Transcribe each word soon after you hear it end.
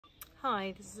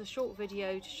Hi, this is a short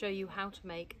video to show you how to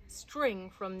make string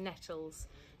from nettles.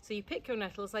 So you pick your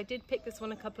nettles. I did pick this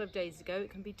one a couple of days ago. It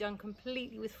can be done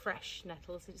completely with fresh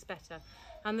nettles, it's better.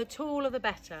 And the taller the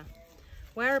better.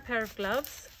 Wear a pair of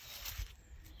gloves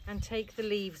and take the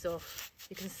leaves off.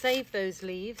 You can save those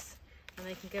leaves and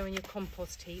they can go in your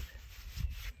compost heap,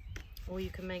 or you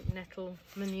can make nettle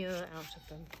manure out of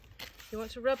them. You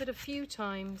want to rub it a few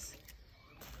times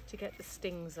to get the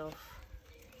stings off.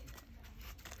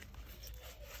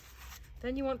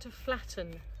 Then you want to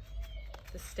flatten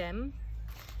the stem,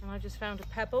 and I just found a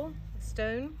pebble, a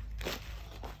stone.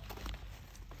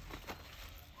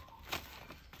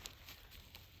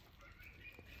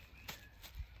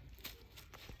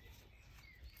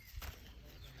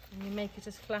 And you make it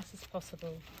as flat as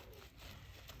possible.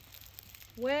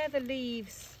 Where the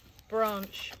leaves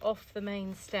branch off the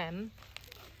main stem,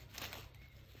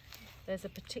 there's a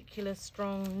particular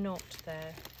strong knot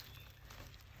there.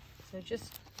 So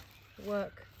just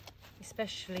work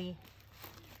especially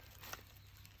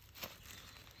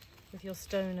with your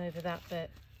stone over that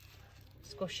bit,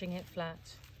 squashing it flat.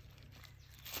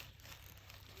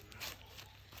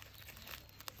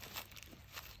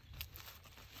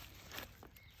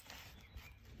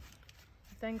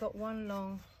 You've then got one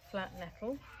long flat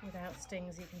nettle without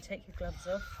stings. You can take your gloves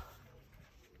off.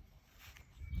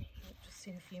 I've just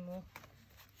seen a few more.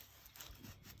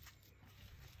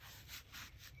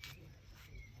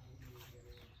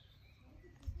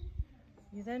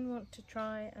 You then want to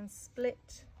try and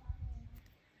split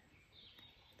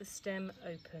the stem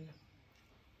open.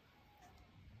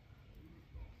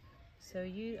 So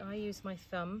I use my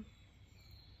thumb.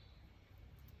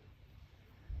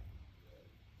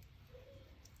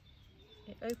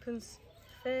 It opens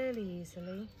fairly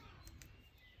easily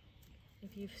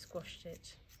if you've squashed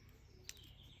it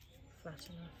flat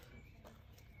enough.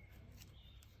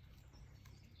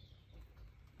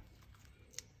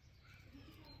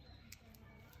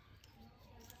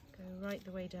 Go right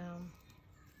the way down.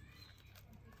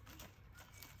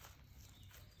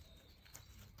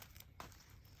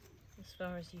 As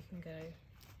far as you can go.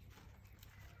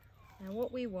 Now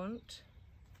what we want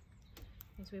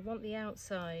is we want the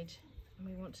outside and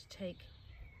we want to take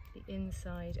the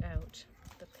inside out,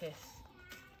 the pith.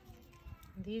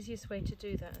 And the easiest way to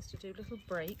do that is to do little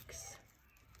breaks.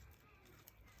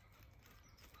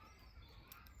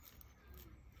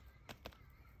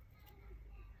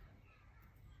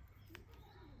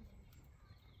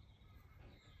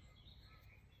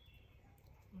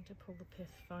 And to pull the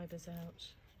pith fibres out.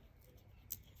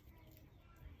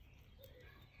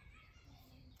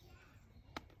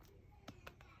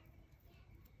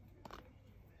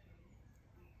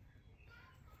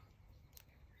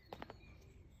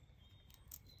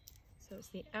 So it's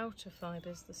the outer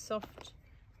fibres, the soft,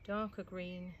 darker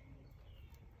green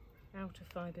outer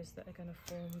fibres that are going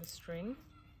to form the string.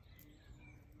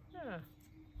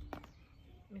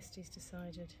 Misty's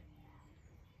decided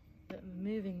that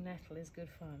moving nettle is good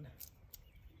fun.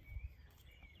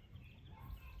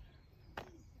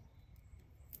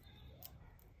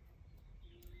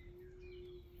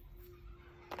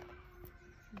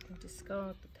 You can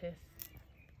discard the pith.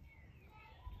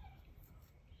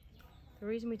 The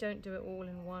reason we don't do it all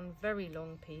in one very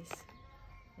long piece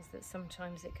is that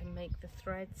sometimes it can make the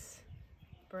threads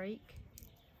break,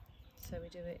 so we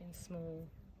do it in small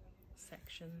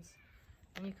sections,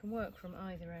 and you can work from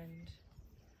either end,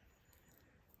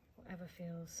 whatever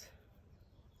feels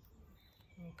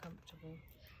more comfortable.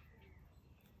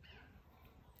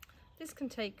 This can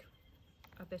take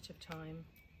a bit of time.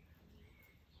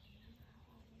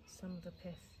 Some of the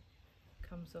pith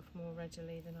comes off more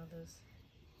readily than others.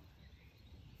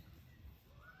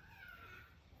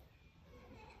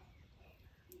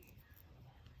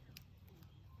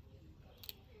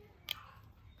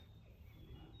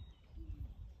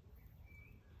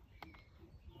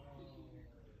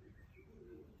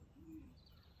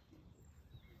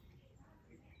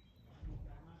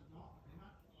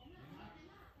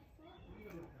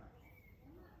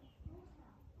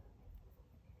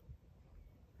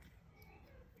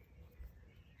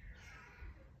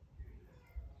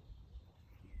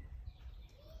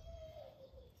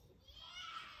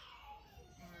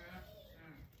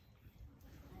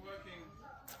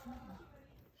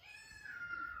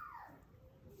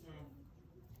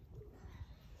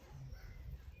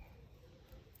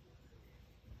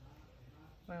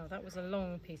 Wow, that was a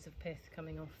long piece of pith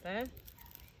coming off there.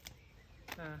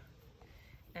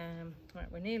 Right,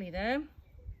 we're nearly there.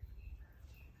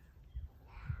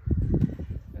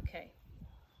 Okay.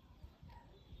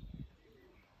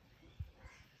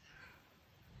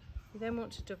 You then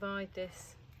want to divide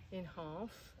this in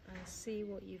half and see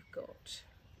what you've got.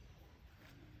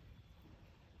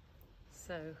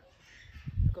 So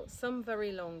I've got some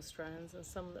very long strands and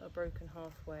some that are broken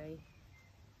halfway.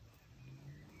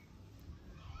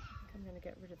 I think I'm going to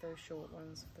get rid of those short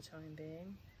ones for the time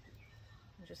being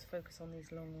and just focus on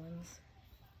these long ones.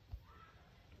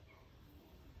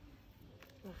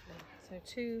 Lovely. So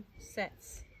 2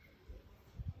 sets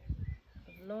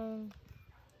of long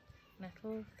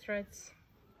nettle threads.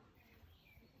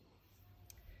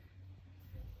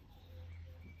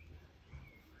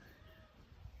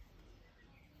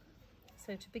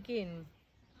 So to begin,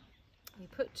 you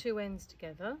put 2 ends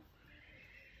together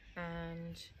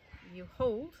and you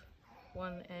hold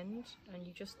one end and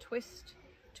you just twist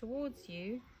towards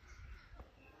you.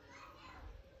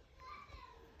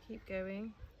 Keep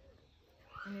going,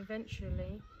 and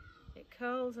eventually it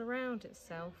curls around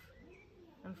itself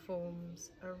and forms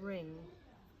a ring.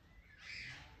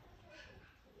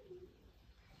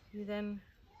 You then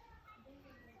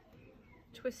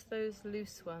twist those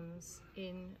loose ones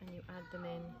in and you add them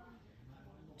in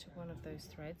to one of those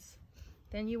threads.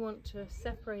 Then you want to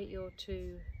separate your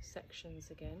 2 sections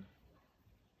again.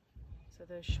 So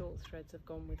those short threads have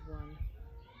gone with one.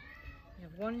 You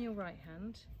have one in your right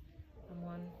hand and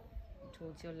one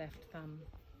towards your left thumb.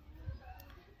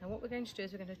 Now what we're going to do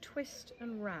is we're going to twist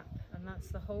and wrap, and that's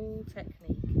the whole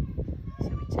technique. So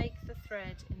we take the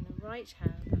thread in the right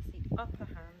hand, that's the upper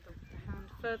hand, the hand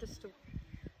furthest,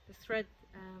 the thread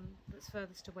that's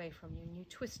furthest away from you, and you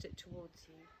twist it towards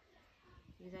you.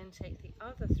 You then take the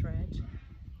other thread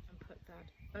and put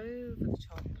that over the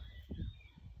top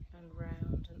and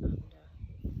round and under.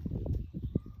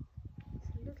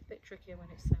 It's a little bit trickier when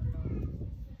it's so long.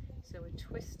 So we're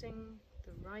twisting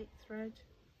the right thread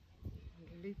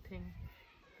and looping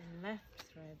the left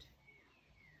thread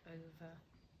over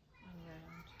and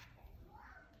round.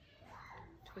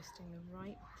 Twisting the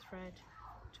right thread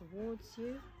towards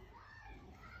you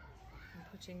and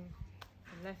putting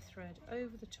the left thread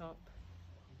over the top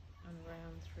and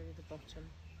round through the bottom.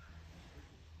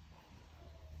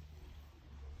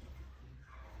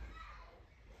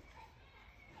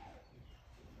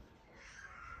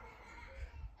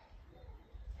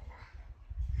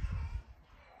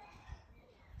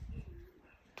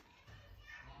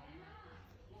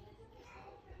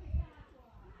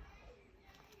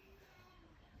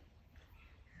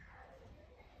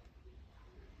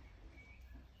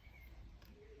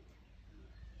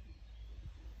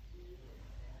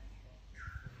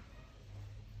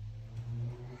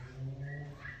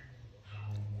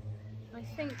 I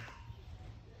think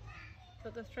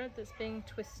that the thread that's being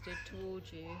twisted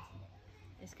towards you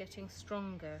is getting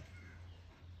stronger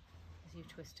as you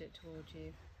twist it towards you,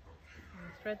 and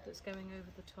the thread that's going over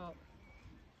the top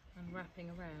and wrapping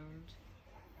around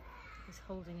is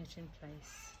holding it in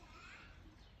place.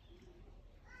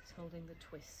 It's holding the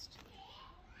twist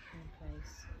in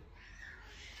place.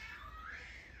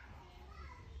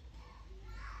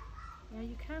 Now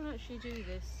you can actually do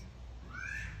this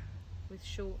with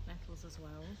short nettles as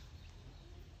well,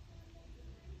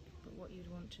 but what you'd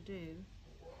want to do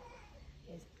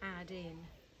is add in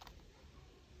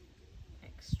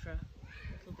extra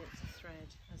little bits of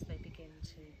thread as they begin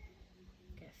to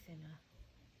get thinner.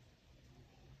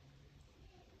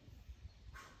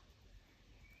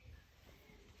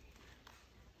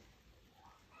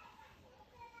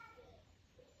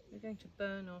 We're going to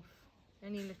burn off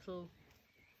any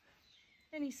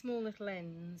small little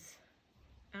ends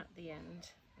at the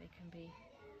end. They can be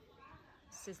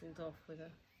sizzled off with a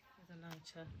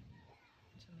lighter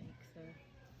to make the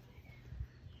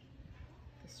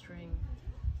string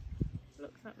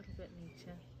look that little bit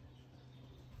neater.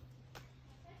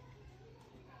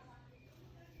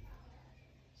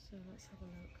 So let's have a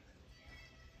look.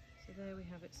 So there we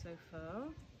have it so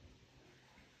far.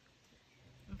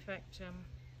 In fact,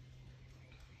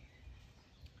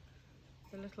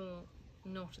 the little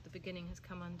knot at the beginning has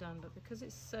come undone, but because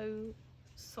it's so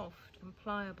soft and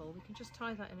pliable, we can just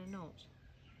tie that in a knot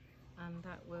and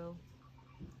that will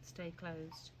stay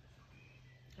closed.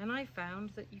 And I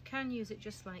found that you can use it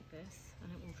just like this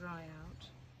and it will dry out,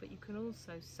 but you can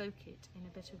also soak it in a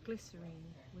bit of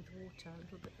glycerine with water, a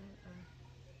little bit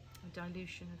a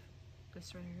dilution of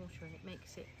glycerine and water, and it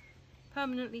makes it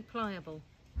permanently pliable.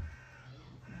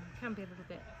 It can be a little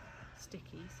bit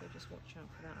sticky, so just watch out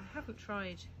for that. I haven't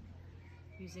tried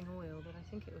using oil, but I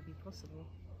think it would be possible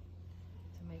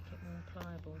to make it more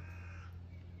pliable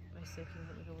by soaking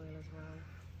it with oil as well.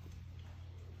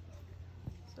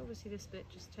 So obviously this bit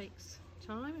just takes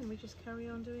time and we just carry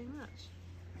on doing that.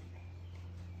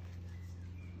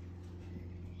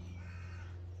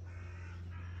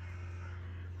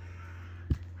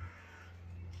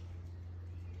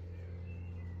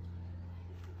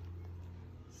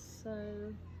 So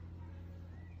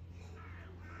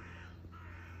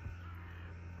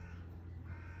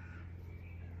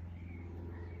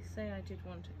say I did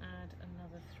want to add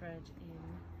another thread in.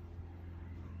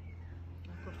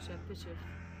 I've got a bit of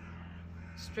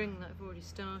string that I've already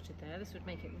started there. This would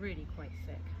make it really quite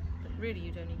thick, but really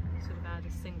you'd only sort of add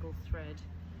a single thread,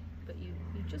 but you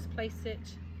just place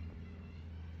it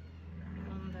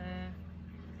on there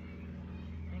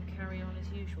and carry on as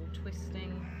usual,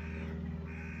 twisting.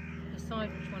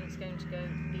 Decide which one it's going to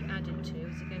be added to.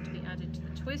 Is it going to be added to the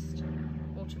twist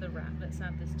or to the wrap? Let's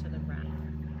add this to the wrap.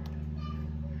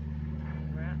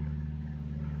 Wrap,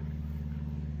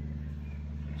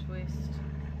 twist,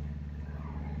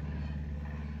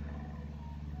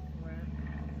 wrap,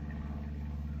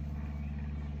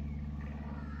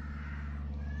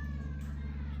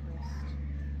 twist,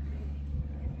 wrap.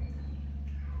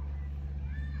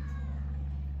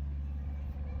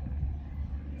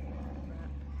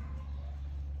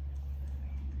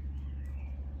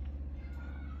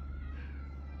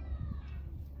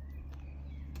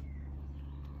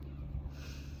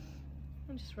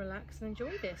 And just relax and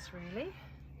enjoy this, really.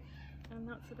 And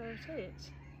that's about it.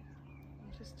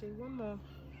 I'll just do one more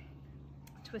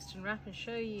twist and wrap and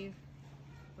show you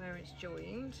where it's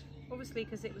joined. Obviously,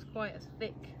 because it was quite a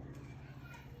thick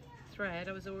thread,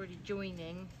 I was already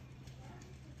joining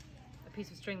a piece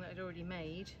of string that I'd already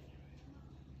made.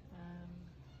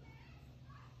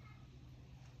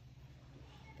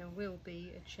 There will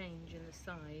be a change in the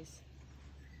size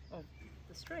of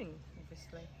the string,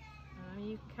 obviously.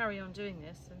 You carry on doing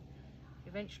this and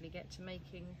eventually get to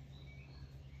making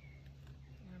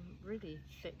really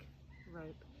thick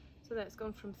rope. So that's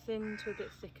gone from thin to a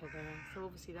bit thicker there, so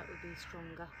obviously that would be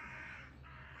stronger.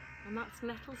 And that's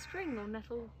nettle string or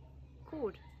nettle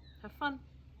cord. Have fun!